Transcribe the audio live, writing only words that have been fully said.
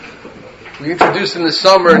We introduced in the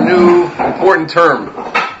summer a new important term,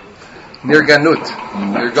 Nirganut,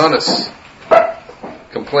 Nirganus,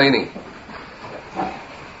 complaining.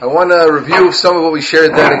 I want to review some of what we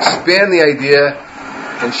shared then, expand the idea,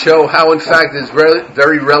 and show how in fact it is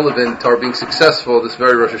very relevant to our being successful this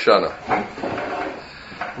very Rosh Hashanah.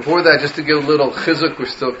 Before that, just to give a little chizuk, we're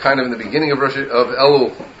still kind of in the beginning of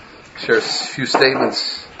Elul, share a few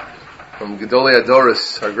statements from Gedolei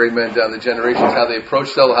Adoris, our great men down the generations, how they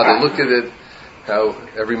approached Elul, how they look at it, how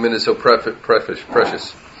every minute is so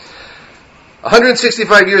precious.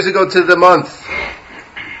 165 years ago to the month,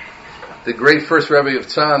 the great first Rebbe of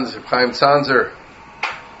Tzanz, Chaim Tzanzer,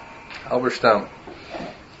 Halberstam,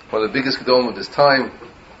 one of the biggest Gedolim of his time,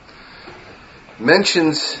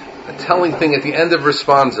 mentions a telling thing at the end of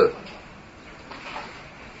Responsa.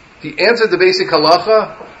 He answered the basic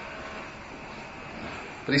halacha,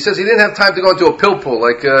 but he says he didn't have time to go into a pilpul,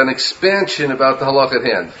 like an expansion about the halacha at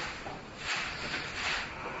hand.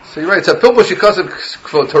 So he writes, a pilpul shikasav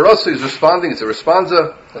kvod Torah, he's responding, it's a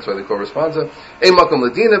responsa, that's why they call it responsa, makom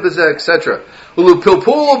ladina b'zeh, etc. Ulu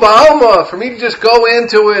pilpul ba'alma, for me to just go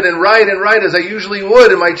into it and write as I usually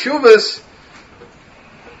would in my tshuvas,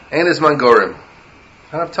 and his mangorim.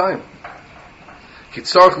 I don't have time.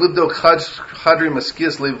 Kitzarch libdo chadri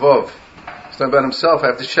maskis levov. He's talking about himself. I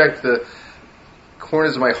have to check the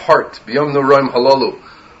corners of my heart. B'yom noraim halalu.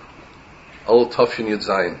 Al tafshin yud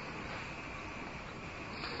zayin.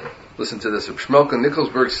 Listen to this. Shmelka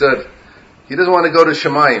Nicholsburg said he doesn't want to go to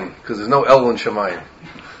Shemayim because there's no El in Shemayim.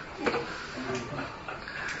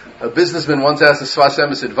 A businessman once asked the Sfas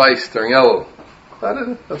Emes advice during Elul.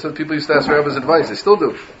 That's what people used to ask rabbis advice. They still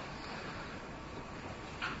do.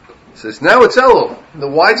 He says, now it's Elul. The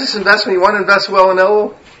wisest investment, you want to invest well in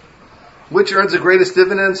Elul? Which earns the greatest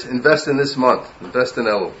dividends? Invest in this month. Invest in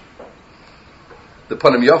Elul. The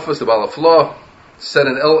Panim Yafas, the Balaflah, said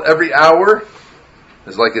in Elul every hour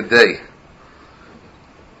is like a day.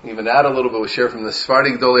 Even add a little bit, we share from the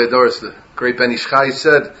Sephardi Gedolei Adoros, the great Ben Ish Chai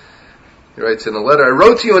said, he writes in a letter, I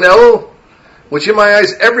wrote to you in Elul, which in my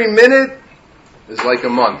eyes every minute is like a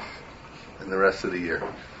month and the rest of the year.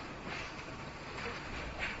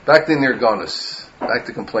 Back to Nirganus, back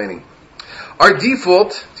to complaining. Our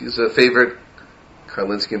default, to use a favorite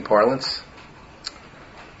Karlinskian parlance,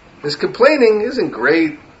 is complaining isn't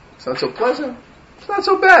great, it's not so pleasant, it's not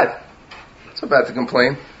so bad. It's not bad to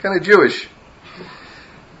complain, kind of Jewish.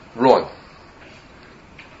 Wrong.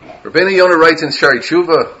 Rabbeinu Yonah writes in Shari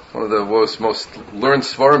Tshuva, one of the most learned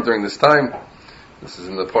svarim during this time. This is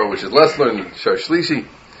in the part which is less learned, Shar Shlishi.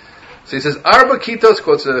 So he says, Arba kitos,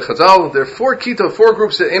 quotes Chazal, there are four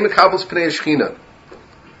groups that aim at Kabbal's Pnei Shechina.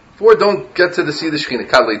 Four don't get to see the Shechina.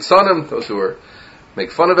 Kadlei Tzanim, those who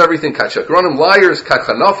make fun of everything. Kat Shakranim, liars. Kat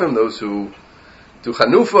Chanofim, those who do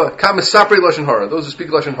Chanufa. Kat Mesapri Lashon Hara, those who speak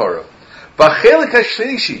Lashon Hara. V'chelik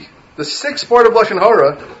HaShlishi, the sixth part of Lashon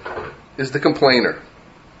Hara, is the complainer.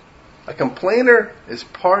 A complainer is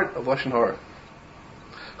part of Lashon Hara.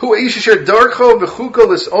 He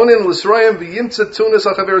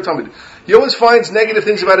always finds negative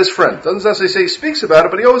things about his friend. Doesn't necessarily say he speaks about it,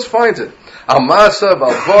 but he always finds it.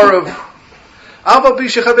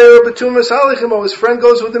 His friend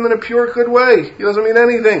goes with him in a pure, good way. He doesn't mean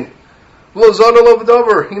anything. He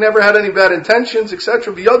never had any bad intentions,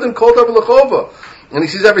 etc. And he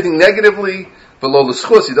sees everything negatively. He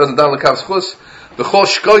doesn't down l'kav schus.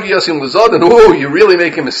 Oh, you really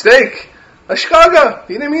make a mistake. Ashkaga,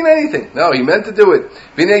 he didn't mean anything. No, he meant to do it.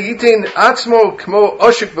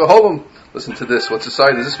 Listen to this. What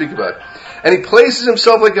society does this speak about? And he places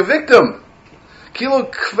himself like a victim.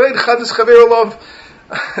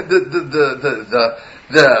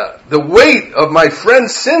 The weight of my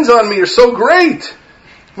friend's sins on me are so great.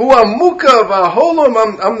 I'm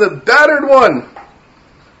the battered one.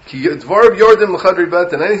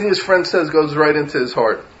 And anything his friend says goes right into his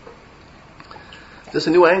heart. There's a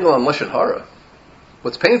new angle on Lashon Hara.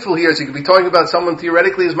 What's painful here is he could be talking about someone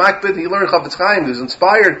theoretically as makbid. He learned Chafetz Chaim. He was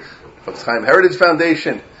inspired. Chafetz Chaim Heritage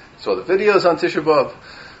Foundation. Saw the videos on Tisha B'Av.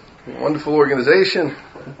 Wonderful organization.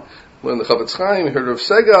 Learned the Chafetz Chaim. He heard of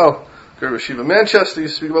Segal. Heard of Shiva Manchester. He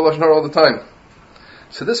used to speak about Lashon Hara all the time.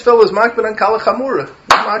 So this fellow is makbid on Kala Chamura.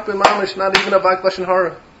 Makbid Mamish, not even a Vak Lashon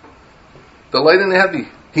Hara. The light and the heavy.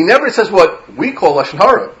 He never says what we call Lashon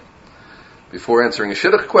Hara. Before answering a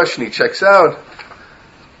shidduch question, he checks out.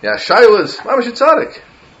 Yeah, Shaila's Mamash Tzaddik.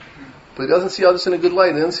 But he doesn't see others in a good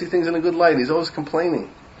light. He doesn't see things in a good light. He's always complaining.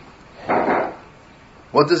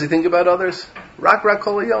 What does he think about others? Rak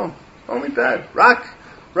kol yom. Only bad. Rak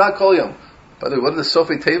kol yom. By the way, what are the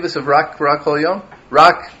Sofei Tevis of rak kol yom?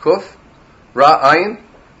 Rak, kuf, ra, ayin,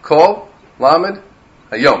 kol, lamed,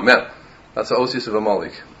 hayom, mem. That's the Osius of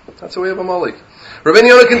Amalek. That's the way of a Malik. Rabbeinu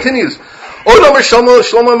Yonah continues. The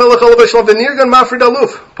Nirgan mafrid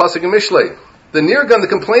aluf. Pasuk in Mishlei. The Nirgan, the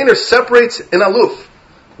complainer, separates an aluf.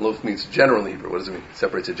 Aluf means general in Hebrew. What does it mean? It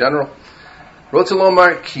separates a general.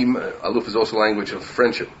 Aluf is also language of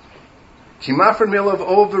friendship. He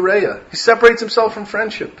separates himself from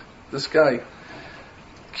friendship. This guy.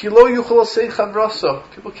 People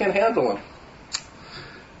can't handle him.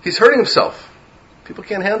 He's hurting himself. People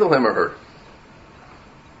can't handle him or her.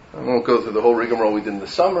 I won't go through the whole rigmarole we did in the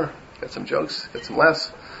summer. Got some jokes, got some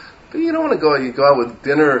laughs. But you don't want to go, you go out with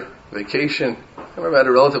dinner, vacation. I remember I had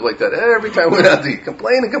a relative like that. Every time we went out to eat,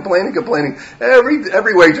 complaining.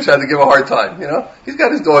 Every waitress had to give a hard time, you know. He's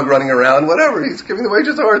got his dog running around, whatever. He's giving the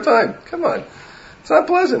waitress a hard time. Come on. It's not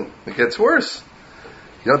pleasant. It gets worse.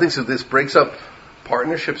 You don't think so this breaks up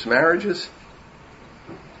partnerships, marriages?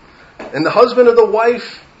 And the husband or the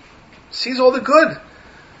wife sees all the good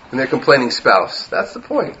in their complaining spouse. That's the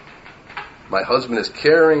point. My husband is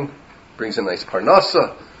caring, brings a nice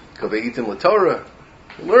parnasa, kaveitim l'Torah.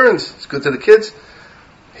 He learns, it's good to the kids.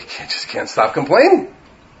 He just can't stop complaining.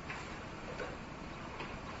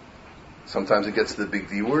 Sometimes it gets to the big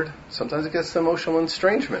D word. Sometimes it gets to emotional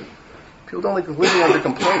estrangement. People don't like living under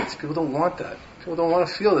complaints. People don't want that. People don't want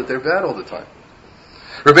to feel that they're bad all the time.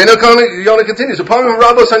 Rabbeinu Yonah continues. Upon him,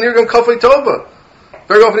 Rabbos Hanirgan Kafei Tova.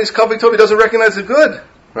 Very often he's Kafei Tova. He doesn't recognize the good,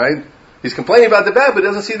 right? He's complaining about the bad, but he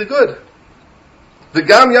doesn't see the good. The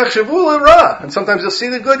Gam Yachshavu Ra. And sometimes you'll see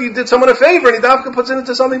the good. You did someone a favor, and he dafka puts it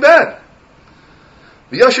into something bad.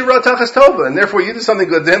 V'yashiv Ra Tachas Tova. And therefore you did something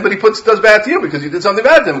good to him, but he does bad to you because you did something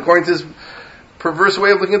bad to him, according to his perverse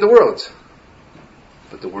way of looking at the world.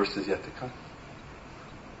 But the worst is yet to come.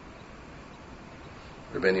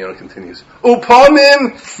 Rabbeinu Yonah continues.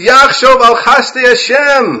 Upamim yachshov al chastei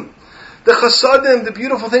Hashem. The chasadim, the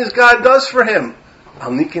beautiful things God does for him.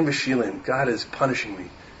 Al nikim v'shilim. God is punishing me.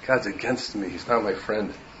 God's against me. He's not my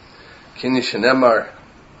friend. Kin yishenemar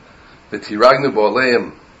v'tiragnu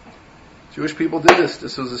bo'aleim. Jewish people did this.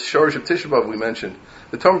 This was the shorish of Tisha B'Av we mentioned.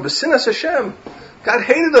 The term b'sinas Hashem. God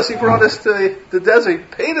hated us. He brought us to the desert. He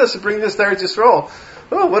paid us to bring us to Eretz Yisrael.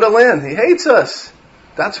 Oh, what a land. He hates us.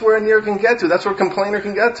 That's where a Nir can get to. That's where a complainer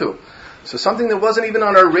can get to. So something that wasn't even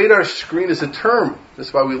on our radar screen is a term.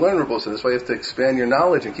 That's why we learn Rabosa. That's why you have to expand your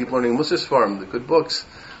knowledge and keep learning Musas Farm, the good books.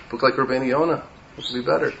 A book like Rabbeinu Yonah. It will be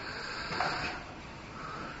better.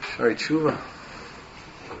 Shari Tshuva.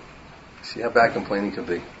 See how bad complaining can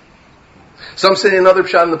be. Some say another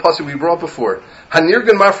pshat in the pasuk we brought before.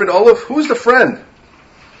 Hanirgan Mafred Olav. Who's the friend?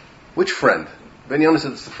 Which friend? Rabbeinu Yonah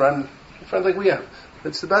said it's the friend like we have.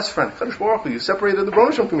 It's the best friend. Kadosh Baruch Hu. You separated the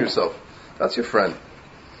Baruch Hu from yourself. That's your friend.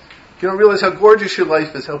 You don't realize how gorgeous your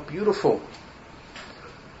life is, how beautiful.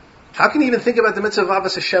 How can you even think about the mitzvah of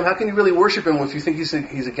Avos Hashem? How can you really worship Him if you think He's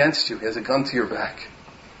against you? He has a gun to your back.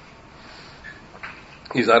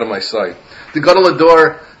 He's out of my sight. The Gadol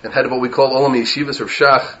Ador and head of what we call Olam Yeshivas Rav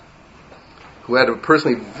Shach, who had a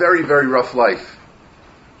personally very, very rough life.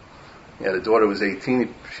 He had a daughter who was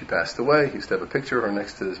 18. She passed away. He used to have a picture of her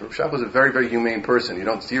next to this. Rav Shach was a very, very humane person. You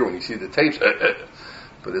don't see her when you see the tapes.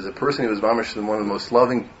 But as a person, he was mamish one of the most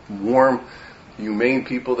loving, warm, humane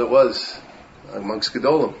people there was amongst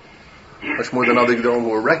Gedolim. Much more than other Gedolim who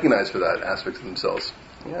were recognized for that aspect of themselves.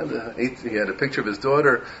 He had a picture of his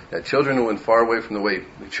daughter. He had children who went far away from the way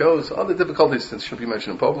he chose. All the difficulties that shouldn't be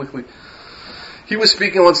mentioned publicly. He was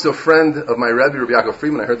speaking once to a friend of my Rebbe, Rabbi Yaakov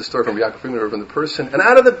Friedman. I heard the story from Rabbi Yaakov Friedman, from the person. And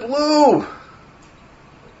out of the blue,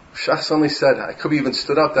 Shach suddenly said, I could be even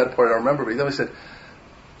stood up, that part I don't remember, but he suddenly said,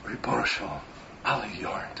 Ribono Shalom, Ali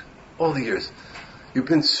Yard, all the years, you've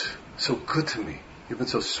been so good to me. You've been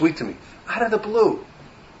so sweet to me. Out of the blue.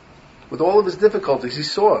 With all of his difficulties, he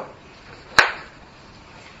saw.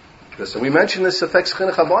 So we mentioned this affects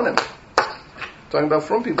Chinuch Habanim. Talking about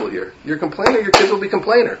from people here. You're a complainer, your kids will be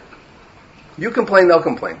complainer. You complain, they'll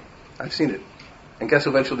complain. I've seen it. And guess who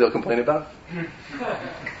eventually they'll complain about?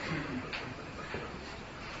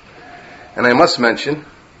 And I must mention,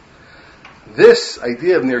 this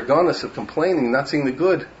idea of nirganus, of complaining, not seeing the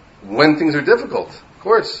good, when things are difficult, of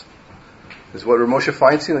course, is what Moshe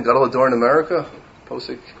Feinstein, the Gadol Ador in America,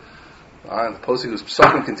 Posik whose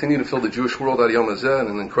psakim continue to fill the Jewish world at Yom HaZeh in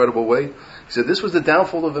an incredible way. He said this was the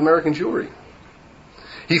downfall of American Jewry.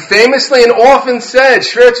 He famously and often said,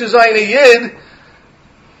 Shver zu zayin a Yid,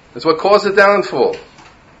 that's what caused the downfall.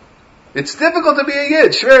 It's difficult to be a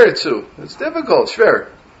Yid, Shver zu. It's difficult, Shver.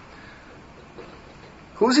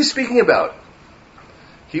 Who was he speaking about?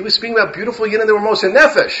 He was speaking about beautiful Yidden that were most in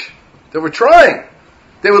Nefesh. They were trying.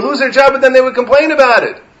 They would lose their job, but then they would complain about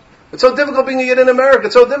it. It's so difficult being a Yid in America.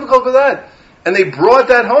 It's so difficult for that. And they brought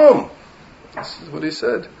that home. This is what he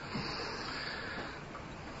said.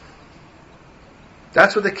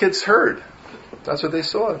 That's what the kids heard. That's what they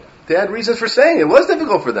saw. They had reasons for saying it. It was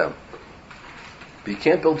difficult for them. But you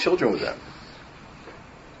can't build children with them.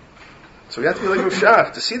 So we have to be like Rav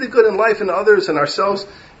Shach, to see the good in life and others and ourselves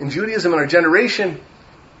in Judaism and our generation.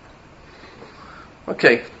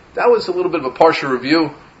 Okay, that was a little bit of a partial review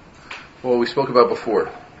of what we spoke about before.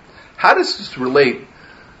 How does this relate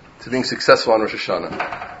to being successful on Rosh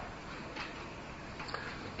Hashanah?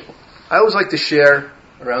 I always like to share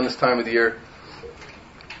around this time of the year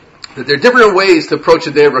that there are different ways to approach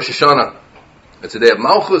the day of Rosh Hashanah. It's a day of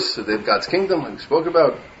Malchus, a day of God's kingdom, like we spoke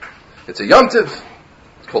about. It's a Yom Tiv.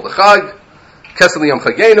 It's called a Chag. Kesel Yom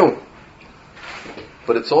Chagenu.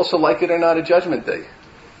 But it's also, like it or not, a judgment day.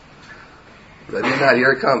 Ready or not,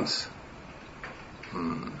 here it comes.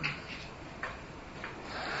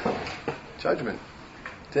 Judgment.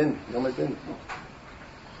 Din. Yom HaDin.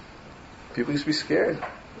 People used to be scared.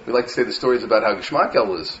 We like to say the stories about how Geschmack El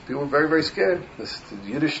was. People were very, very scared. The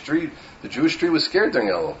Yiddish street, the Jewish street was scared during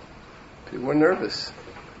Elul. People were nervous.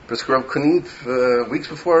 Brisker couldn't eat weeks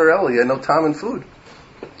before Elul. He had no time and food.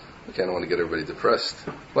 Okay, I don't want to get everybody depressed.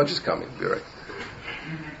 Lunch is coming. Be all right.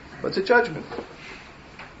 But it's a judgment.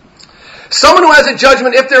 Someone who has a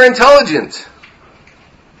judgment, if they're intelligent,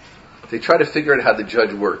 they try to figure out how the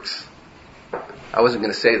judge works. I wasn't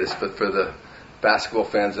going to say this, but for the basketball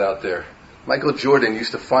fans out there, Michael Jordan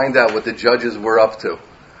used to find out what the judges were up to.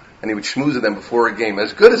 And he would schmooze them before a game.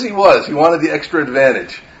 As good as he was, he wanted the extra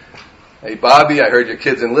advantage. Hey, Bobby, I heard your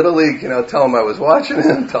kid's in Little League. Tell him I was watching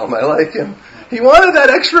him. Tell him I like him. He wanted that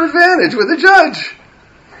extra advantage with the judge.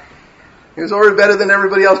 He was already better than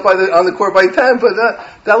everybody else on the court by 10, but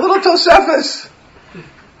that little Tosefus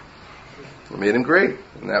made him great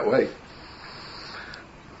in that way.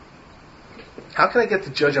 How can I get the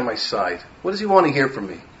judge on my side? What does he want to hear from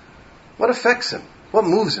me? What affects him? What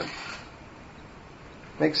moves him?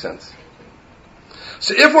 Makes sense.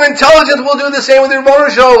 So if we're intelligent, we'll do the same with the Ribono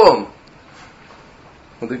Shel Olam,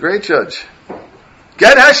 with the great judge.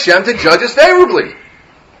 Get Hashem to judge us favorably.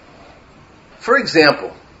 For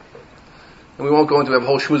example, and we won't go into a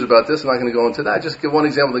whole shmuz about this, I'm not going to go into that. Just give one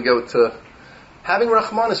example to go to having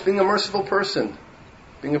Rachmanis, being a merciful person,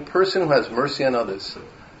 being a person who has mercy on others.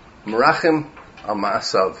 Merachim al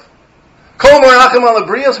ma'asav. Kol merachim al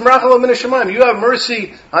abriyos, merachim al min hashamayim. You have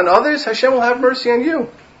mercy on others, Hashem will have mercy on you.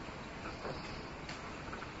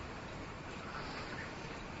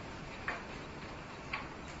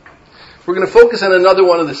 We're going to focus on another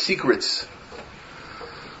one of the secrets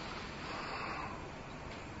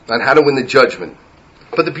on how to win the judgment.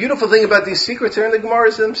 But the beautiful thing about these secrets are in the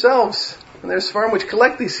Gemaras themselves. And there's Sfarim which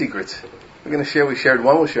collect these secrets. We're going to share, we shared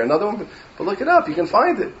one, we'll share another one, but look it up, you can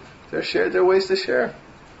find it. There are ways to share.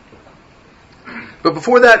 But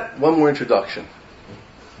before that, one more introduction.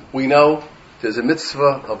 We know there's a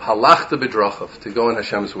mitzvah of halachta b'drachav, to go in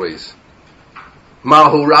Hashem's ways.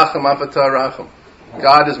 Mahu racham afata racham.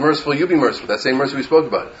 God is merciful, you be merciful. That same mercy we spoke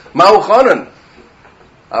about. Mahu chanan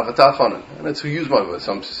afata chanan. And that's who use my.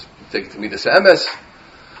 Some take it to me this emes.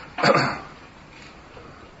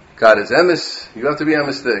 God is emes. You have to be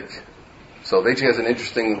emistic. Salvation has an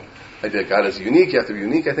interesting idea. God is unique. You have to be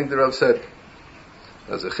unique. I think the Rav said.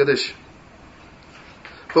 That's a chiddush.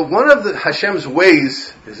 But one of the Hashem's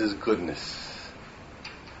ways is His goodness.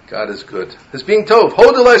 God is good. His being tov.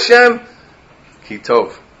 Hodel Hashem ki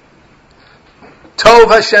tov. Tov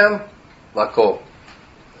Hashem lakol.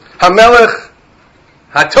 Hamelech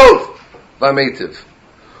hatov v'ameitiv.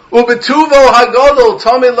 Ubetuvo hagodol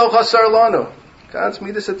tamid lo chasar lanu. God's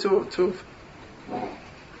midas hatov.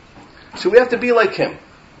 So we have to be like Him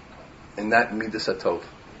in that midas hatov.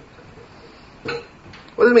 What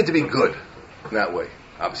does it mean to be good in that way?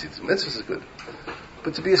 Obviously, the mitzvah is good,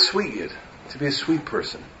 but to be a sweet yid, to be a sweet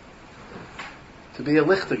person, to be a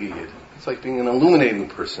lichtige yid, it's like being an illuminating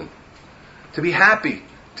person. To be happy,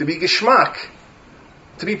 to be geschmack,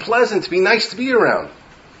 to be pleasant, to be nice to be around,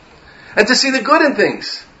 and to see the good in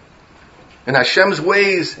things, in Hashem's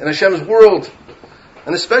ways, in Hashem's world,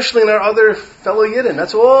 and especially in our other fellow yidden.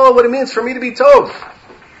 That's all what it means for me to be tov.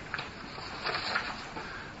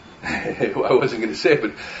 I wasn't going to say it,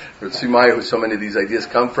 but Tzimaya, who so many of these ideas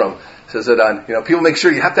come from, says that people make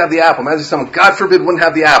sure you have to have the apple. Imagine someone, God forbid, wouldn't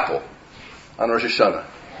have the apple on Rosh Hashanah.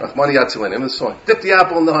 Rachmani Yatzilin, in the song, dip the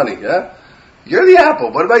apple in the honey. Yeah, you're the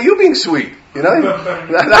apple. What about you being sweet?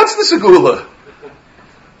 That's the segula.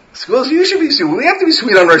 Segula, you should be sweet. We have to be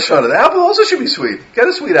sweet on Rosh Hashanah. The apple also should be sweet. Get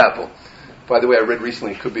a sweet apple. By the way, I read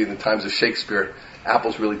recently, it could be in the times of Shakespeare,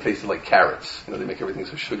 apples really tasted like carrots. They make everything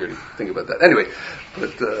so sugary. Think about that. Anyway,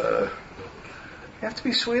 but you have to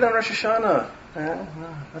be sweet on Rosh Hashanah. You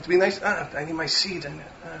have to be nice. I need my seat. I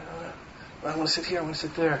want to sit here. I want to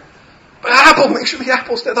sit there. Apple, make sure the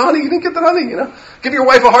apple's the honey. You didn't get the honey, you know. Give your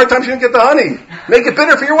wife a hard time, she didn't get the honey. Make it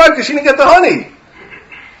bitter for your wife because she didn't get the honey.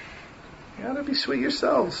 You gotta be sweet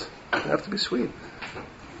yourselves. You have to be sweet.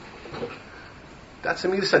 That's the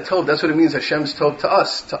midas hatov. That's what it means. Hashem's tov to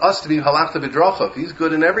us. To us to be halachta b'drachav. He's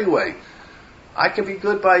good in every way. I can be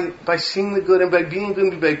good by seeing the good and by being good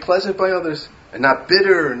and be very pleasant by others. And not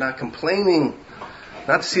bitter, not complaining.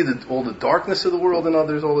 Not to see all the darkness of the world in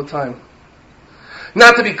others all the time.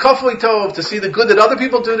 Not to be kafli tov, to see the good that other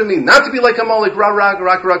people do to me. Not to be like Amalek,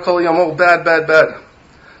 ra kol yom, oh, bad.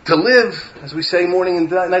 To live, as we say morning and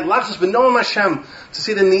night, lachos b'noam Hashem, to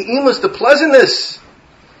see the ni'imus, the pleasantness.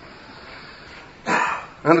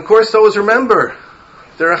 And of course, to always remember,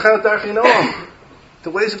 the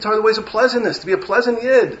ways of Torah, the ways of pleasantness, to be a pleasant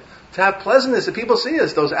yid, to have pleasantness, that people see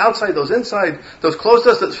us, those outside, those inside, those close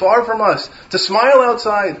to us, that's far from us, to smile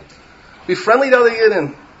outside, be friendly to other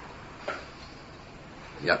yidden.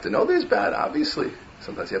 You have to know there's bad, obviously.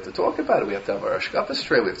 Sometimes you have to talk about it. We have to have our ashkafa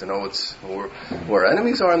straight. We have to know who our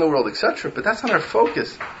enemies are in the world, etc. But that's not our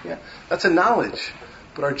focus. Yeah, that's a knowledge.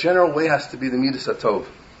 But our general way has to be the midas hatov.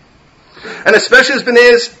 And especially as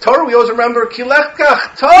b'nei Torah, we always remember, ki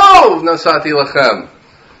lechkach tov nasati lachem.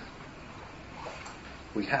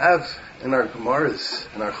 We have in our Gemaras,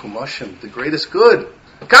 in our Chumashim, the greatest good.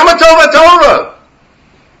 Kama tova Torah!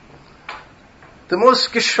 The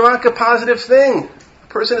most geschmacka positive thing. A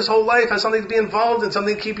person his whole life has something to be involved in,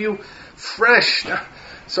 something to keep you fresh.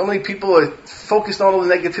 So many people are focused on all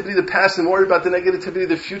the negativity of the past and worried about the negativity of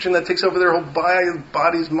the future, and that takes over their whole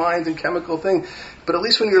bodies, minds, and chemical thing. But at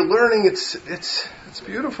least when you're learning, it's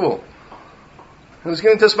beautiful. It was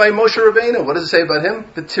given to us by Moshe Rabbeinu. What does it say about him?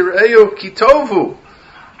 V'tireu kitovu.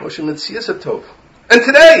 Moshe Metzias Hatov. And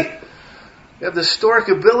today, we have the historic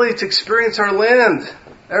ability to experience our land.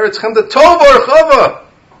 Eretz Chemda Tov Orchava.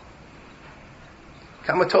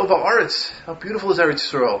 Kama Tova Aretz. How beautiful is Eretz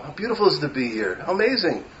Yisrael? How beautiful is to be here? How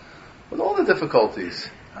amazing. With all the difficulties.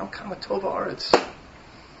 How Kama Tova Aretz.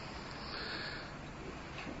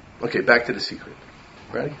 Okay, back to the secret.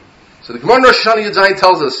 Ready? So the Gemara in Rosh Hashanah Yud Zayin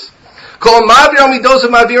tells us, Kol Mavir Al Midos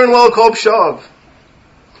Mavir and Lo Kol Shav.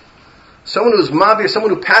 Someone who's Mavir,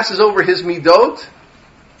 someone who passes over his midot,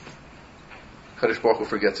 Kadosh Baruch Hu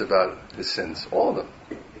forgets about his sins. All of them.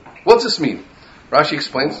 What's this mean? Rashi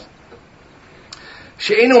explains,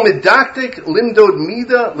 She'eno medaktik limdod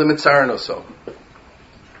mida limitzaranoso.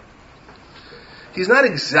 He's not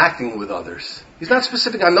exacting with others. He's not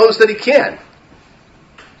specific on those that he can.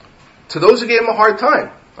 To those who gave him a hard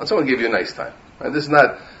time. Not someone who gave you a nice time. Right? This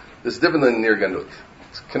is different than Nirganut.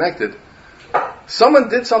 It's connected. Someone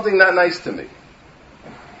did something not nice to me.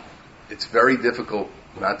 It's very difficult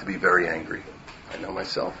not to be very angry. I know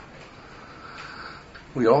myself.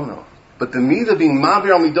 We all know. But the midah being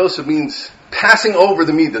mavir al midosa means passing over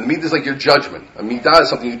the midah. The midah is like your judgment. A midah is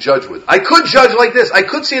something you judge with. I could judge like this. I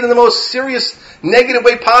could see it in the most serious, negative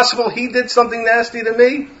way possible. He did something nasty to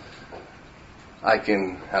me. I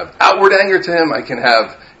can have outward anger to him. I can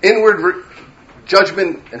have inward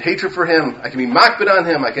judgment and hatred for him. I can be makbid on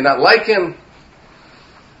him. I cannot like him.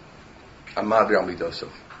 I'm mavir al midosa.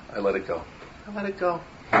 I let it go. I let it go.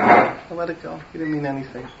 I let it go. He didn't mean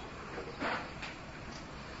anything.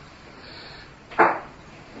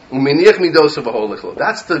 That's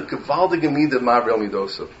the gewaldige midah of Mavir al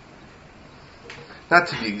Midosav. Not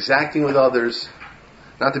to be exacting with others,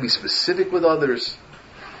 not to be specific with others,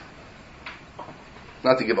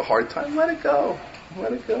 not to give a hard time. Let it go.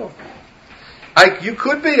 Let it go. I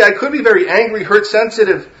could be very angry, hurt,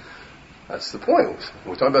 sensitive. That's the point.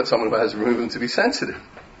 We're talking about someone who has room to be sensitive.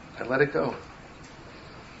 I let it go.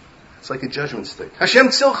 It's like a judgment stick. Hashem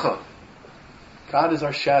tzilcha. God is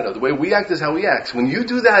our shadow. The way we act is how we act. When you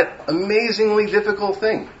do that amazingly difficult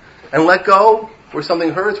thing and let go where something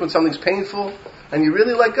hurts, when something's painful, and you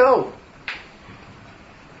really let go,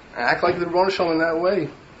 act like the Rebbeinu Shalom in that way,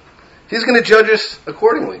 He's going to judge us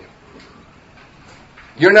accordingly.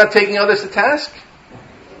 You're not taking others to task?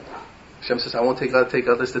 Hashem says, I won't take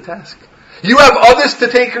others to task. You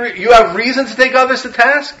have reason to take others to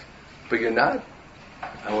task, but you're not.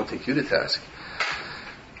 I won't take you to task.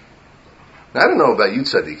 Now, I don't know about you,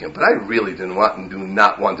 tzaddikim, but I really do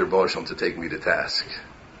not want the Rebbeinu Shalom to take me to task.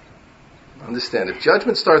 Understand, if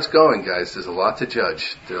judgment starts going, guys, there's a lot to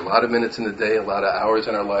judge. There are a lot of minutes in the day, a lot of hours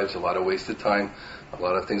in our lives, a lot of wasted time, a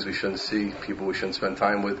lot of things we shouldn't see, people we shouldn't spend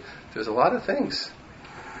time with. There's a lot of things.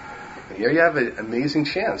 And here you have an amazing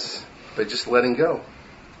chance by just letting go.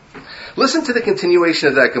 Listen to the continuation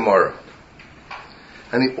of that Gemara.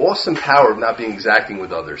 And the awesome power of not being exacting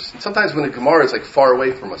with others. And sometimes when a Gemara is like far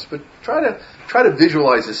away from us, but try to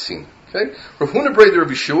visualize this scene. Okay? Rav Huna Brei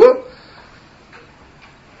Rabbi Shua,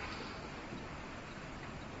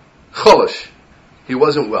 Cholish. He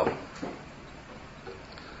wasn't well.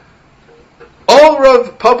 All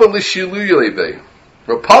Rav Papa Lishiluyelebe.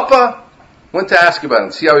 Rav Papa went to ask about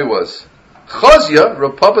him, see how he was. Chazia,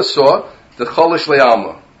 Rav Papa saw the Cholish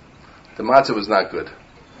Le'alma. The matzah was not good.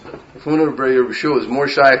 Rav Yeshua was more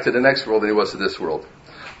shy to the next world than he was to this world.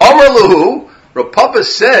 Amar Lahu, Rav Papa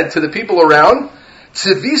said to the people around,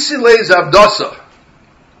 Tzivisi Le'zavdasa.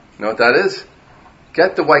 You know what that is?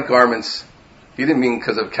 Get the white garments. He didn't mean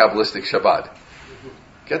because of Kabbalistic Shabbat.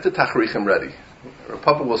 Get the tachrichim ready. Rav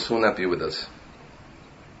Papa will soon not be with us.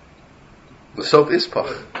 L'sov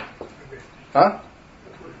ispach. Huh?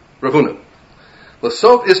 Rav Huna.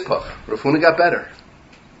 L'sov ispach. Rav Huna got better.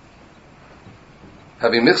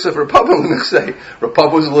 Having mitzvah for Rav Papa, Rav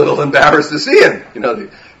Papa was a little embarrassed to see him. You know,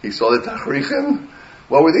 he saw the tachrichim.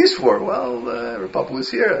 What were these for? Well, Rav Papa was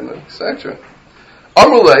here, and etc.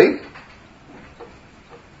 Amrulay,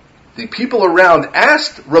 the people around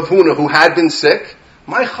asked Rav Huna, who had been sick,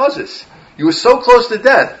 my chazis, you were so close to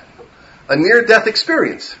death, a near-death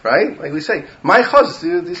experience, right? Like we say, my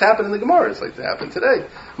chazis, these happen in the Gemara, it's like they happen today.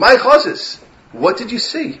 My chazis, what did you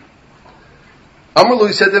see? Amrulu,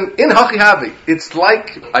 he said to them, in hachi havi, it's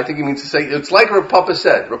like, I think he means to say, it's like Rav Papa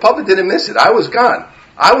said. Rav Papa didn't miss it, I was gone.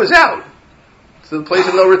 I was out. To the place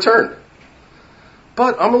of no return.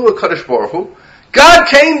 But Amrulu Kadosh Baruch Hu, God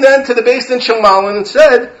came then to the Beis Din Shalmalin and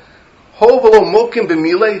said, Hovelo mokim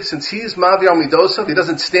b'milei, since he's mavi al midosav, he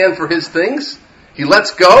doesn't stand for his things, he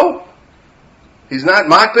lets go, he's not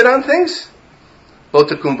makbid on things, lo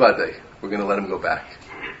takum vadei, we're going to let him go back.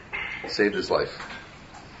 He saved his life.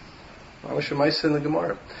 Mamash Maisa in the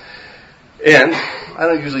Gemara. And I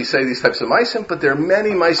don't usually say these types of maisim, but there are many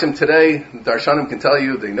maisim today. Darshanim can tell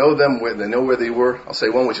you, they know them, they know where they were. I'll say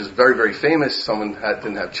one which is very, very famous. Someone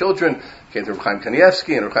didn't have children, came to Reb Chaim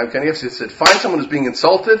Kanievsky, and Reb Chaim Kanievsky said, find someone who's being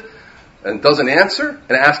insulted and doesn't answer,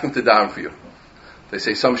 and ask him to daven for you. They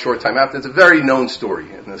say some short time after. It's a very known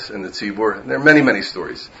story in the Tzibur. There are many, many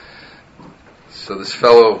stories. So this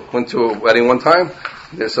fellow went to a wedding one time.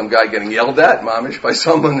 There's some guy getting yelled at, mamish, by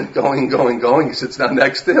someone going. He sits down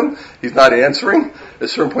next to him. He's not answering. At a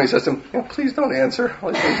certain point he says to him, please don't answer.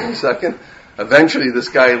 I'll answer in a second. Eventually this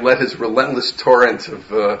guy let his relentless torrent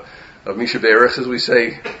of Misha Be'erich, as we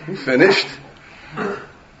say, be finished.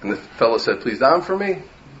 And the fellow said, please daven for me.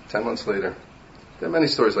 10 months later. There are many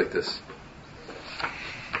stories like this.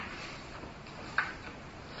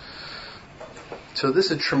 So this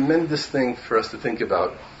is a tremendous thing for us to think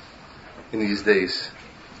about in these days.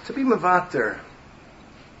 To be mevater.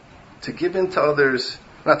 To give in to others.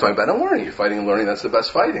 I'm not talking about learning. You're fighting and learning, that's the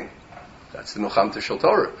best fighting. That's the Milchamta Shel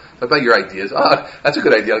Torah. What about your ideas? That's a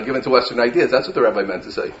good idea. I'll give in to Western ideas. That's what the rabbi meant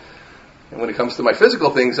to say. And when it comes to my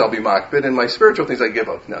physical things, I'll be makbid, and my spiritual things I give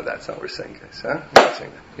up. No, that's not what we're saying, guys. Huh? We're not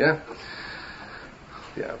saying that. Yeah?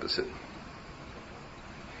 The opposite.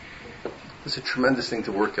 It's a tremendous thing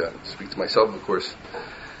to work at. I speak to myself, of course.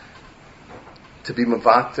 To be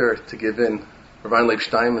mevater, to give in. Rabbi Leib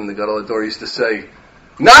Steinman, the Gadol Hador, used to say,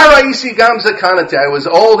 Nara isi gam zakanati, I was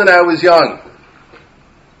old and I was young.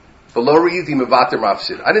 V'lo re'iti mevater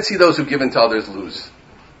mafsid. I didn't see those who give in to others lose.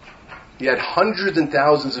 He had hundreds and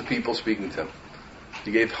thousands of people speaking to him.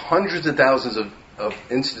 He gave hundreds of thousands of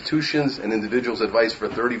institutions and individuals advice for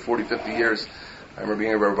 30, 40, 50 years. I remember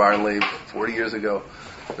being a Rabbi Leib 40 years ago,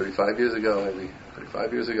 35 years ago, maybe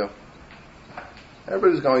 35 years ago.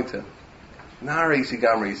 Everybody was going to him. I didn't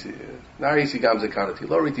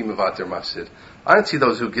see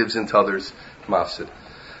those who gives in to others mafsid.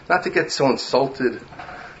 Not to get so insulted,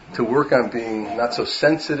 to work on being not so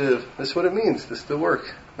sensitive. This is what it means. This is the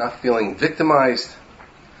work. Not feeling victimized.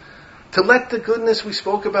 To let the goodness we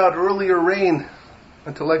spoke about earlier reign,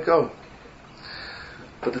 and to let go.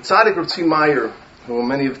 But the tzaddik Rabbi Meyer, who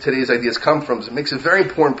many of today's ideas come from, makes a very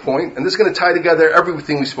important point, and this is going to tie together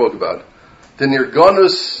everything we spoke about. The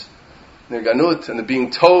Nirganut, and the being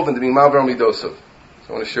tov, and the being mavar midosov. So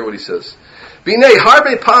I want to share what he says. Binei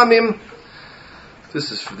harbe pamim.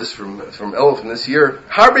 This is from Elul from this year.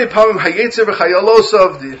 Harbe pamim hayetzer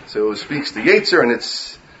v'chayalosov. So it speaks the yetzer and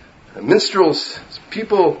its minstrels, its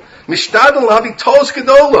people. Mishtadel lavi tos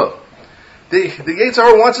gedola. The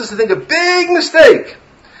yetzer wants us to think a big mistake.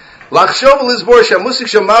 Lachshov l'zbor shamusik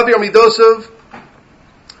shamavi midosov.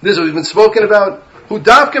 This is what we've been spoken about. Hu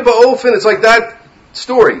davke ba'ofen. It's like that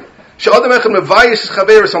story.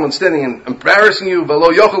 Someone standing and embarrassing you,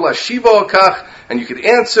 and you could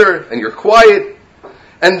answer, and you're quiet,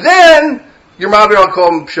 and then your Ma'avir al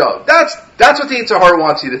Kol Pshat. That's what the Yetzer Hara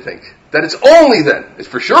wants you to think. That it's only then. It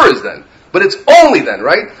for sure is then. But it's only then,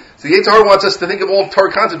 right? So the Yetzer Hara wants us to think of all of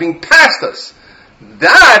Torah concepts being past us.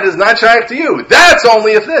 That is not shaykh to you. That's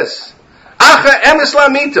only if this. Acha emes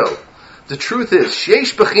lamito. The truth is,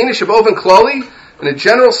 sheish b'china shaboven klali, in a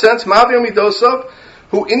general sense, ma'avir midosov,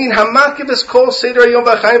 who inin hamakiv kol seder yom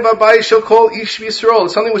v'chayim v'abayis shel kol ish v'Yisrael.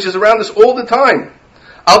 It's something which is around us all the time.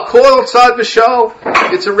 Al kol tzad v'shal,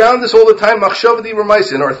 it's around us all the time. Machshavadi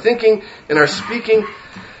v'mais, in our thinking, in our speaking,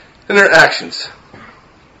 in our actions.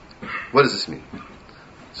 What does this mean?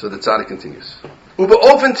 So the tzaddik continues. Uba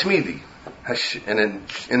ofen tmidi, and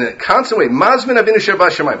in a constant way, mazmin avinu sher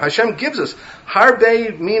b'shamayim. Hashem gives us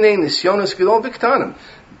harbe minei nisyonos gidol v'ktanim,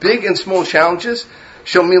 big and small challenges.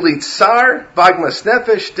 Shel mili tsar, vagmas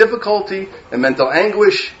nefesh, difficulty and mental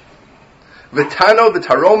anguish, v'tano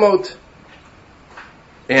v'taromot,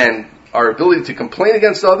 and our ability to complain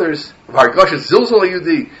against others, v'hargashes zilzal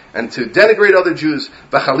yudi, and to denigrate other Jews,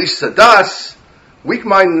 v'chalish sadas,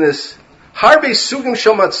 weak-mindedness, harbe sugim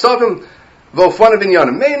shel matzavim v'ofana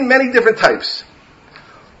v'inyanim, many different types.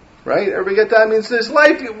 Right? Everybody get that? It means there's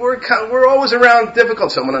life. We're always around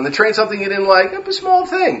difficult. Someone on the train, something you didn't like, a small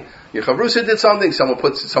thing. Your chavrusa did something.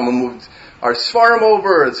 Someone moved our svarim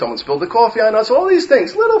over. Someone spilled the coffee on us. All these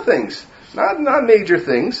things, little things, not major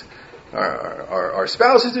things. Our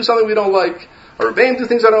spouses do something we don't like. Our Rabbeim do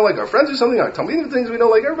things I don't like. Our friends do something. Our Talmidim do things we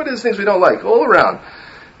don't like. Everybody does things we don't like. All around.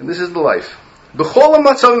 And this is the life. B'chol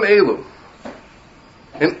hamatzavim elu.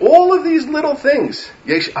 In all of these little things,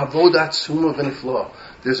 yesh avodat tzuma v'nifla.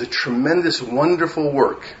 There's a tremendous, wonderful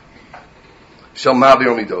work. Shel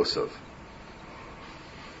ma'avir midosov.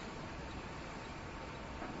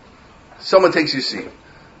 Someone takes your seat.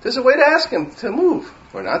 There's a way to ask him to move.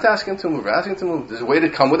 We're not asking him to move. We're asking him to move. There's a way to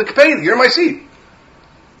come with a kapeda. You're in my seat.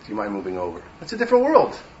 Do you mind moving over? It's a different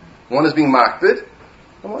world. One is being makbid,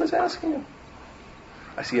 and one is asking him.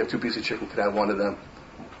 I see you have 2 pieces of chicken. Could I have one of them?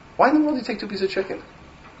 Why in the world do you take 2 pieces of chicken?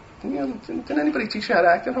 Didn't anybody teach you how to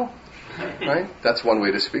act at home? Right? That's one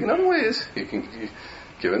way to speak. Another way is you can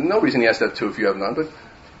give him no reason he has to have 2 if you have none. But do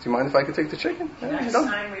you mind if I could take the chicken? Next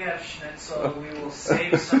time we have schnitzel, we will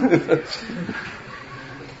save some for you.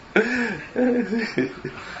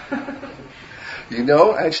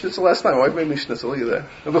 I had schnitzel last night. Why made me schnitzel? Look at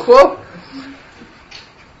that. B'chol?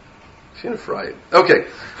 She didn't fry it. Okay.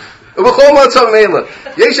 B'chol matzav meila.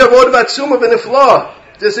 Yesh avodah batzuma v'nifla.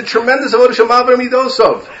 There's a tremendous avodah shel ma'avir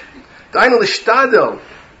midosov. Dainu l'shtadel.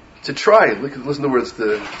 To try. Listen to the words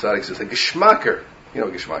the tzaddik says. Like geschmacker. You know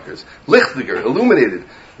what geschmacker is. Lichtiger. Illuminated.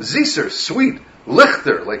 Ziser. Sweet.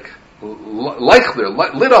 Lichter. Like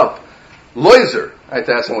leichler. Lit up. Loiser. I had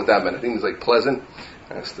to ask him what that meant. I think it was like pleasant.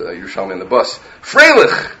 I asked Yerushalmi on the bus.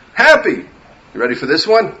 Freilich. Happy. You ready for this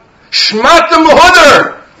one? Shmata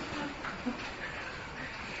Mahuder.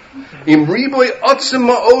 Im riboy otzim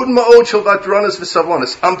ma'od ma'od shel vatranas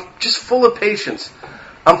v'savlanas. I'm just full of patience.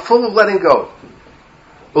 I'm full of letting go.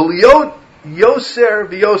 Uliot yoser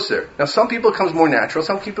v'yoser. Now some people it comes more natural,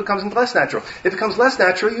 some people it comes less natural. If it comes less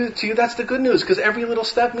natural to you, that's the good news, because every little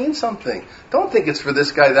step means something. Don't think it's for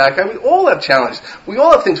this guy, that guy. We all have challenges. We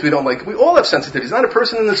all have things we don't like. We all have sensitivities. Not a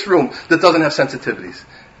person in this room that doesn't have sensitivities.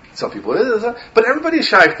 Some people it is, but everybody is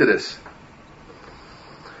shaykh to this.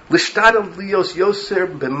 Lishtadel lios yoser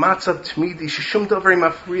b'matzav tmidi shishum davar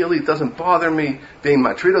mafriya li. It doesn't bother me. Bein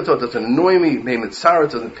matridoto, it doesn't annoy me. Bein mitzara,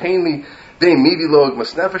 it doesn't pain me. Bein midilog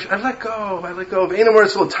masnefesh, I let go. Ve'enam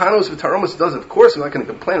eretzel tanos v'taromos, it does. Of course, I'm not going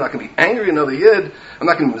to complain. I'm not going to be angry at another yid. I'm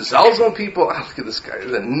not going to mizalz on people. Look at this guy.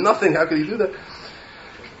 There's nothing. How could he do that?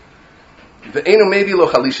 Ve'enam maybe lo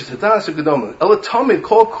chalisha tadas u'gedom. Elatomid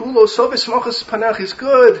kol kulo sovis mochas panach. He's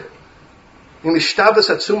good. Okay,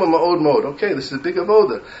 this is a big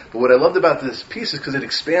avoda. But what I loved about this piece is because it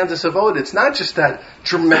expands this avoda. It's not just that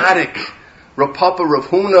dramatic Rav Papa, Rav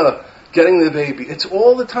Huna getting the baby. It's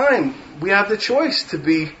all the time. We have the choice to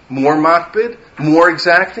be more makbid, more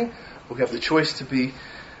exacting. We have the choice to be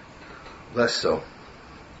less so.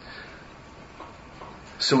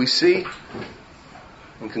 So we see,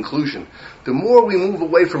 in conclusion, the more we move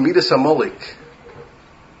away from Midas HaMolik,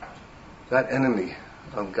 that enemy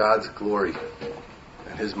of God's glory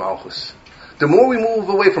and His Malchus, the more we move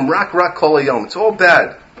away from Rak Kol Hayom, it's all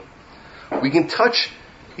bad. We can touch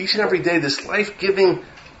each and every day this life-giving,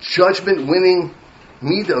 judgment-winning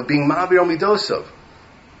midah of being Ma'avir Midosov.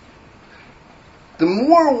 The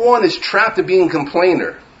more one is trapped in being a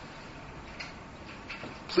complainer,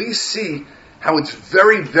 please see how it's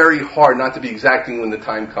very, very hard not to be exacting when the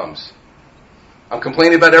time comes. I'm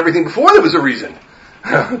complaining about everything before there was a reason.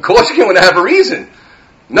 Of course you can't have a reason.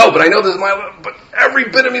 No, but I know this is but every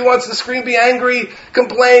bit of me wants to scream, be angry,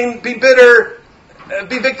 complain, be bitter,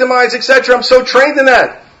 be victimized, etc. I'm so trained in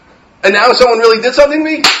that. And now someone really did something to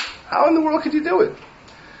me? How in the world could you do it?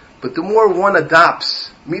 But the more one adopts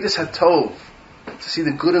Midas HaTov, to see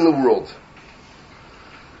the good in the world,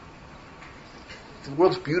 the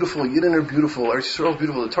world's beautiful, Yidden are beautiful, Eretz Yisrael is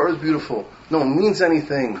beautiful, the Torah is beautiful. No one means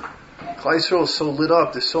anything. Klal Yisrael is so lit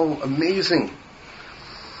up, they're so amazing.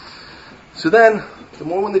 So then, the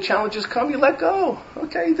more when the challenges come, you let go.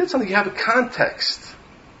 Okay, you did something, you have a context.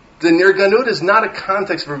 The Nirganut is not a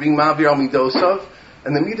context for being Ma'avir al Midosav,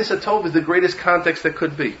 and the Midas HaTov is the greatest context that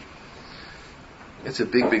could be. It's a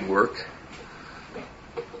big, big work.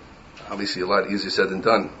 Obviously a lot easier said than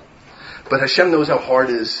done. But Hashem knows how hard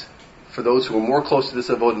it is for those who are more close to this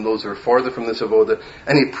avodah and those who are farther from this avodah,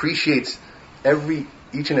 and He appreciates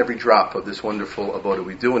each and every drop of this wonderful avodah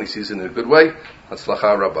we do, and He sees it in a good way.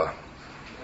 Hatzlacha Rabbah.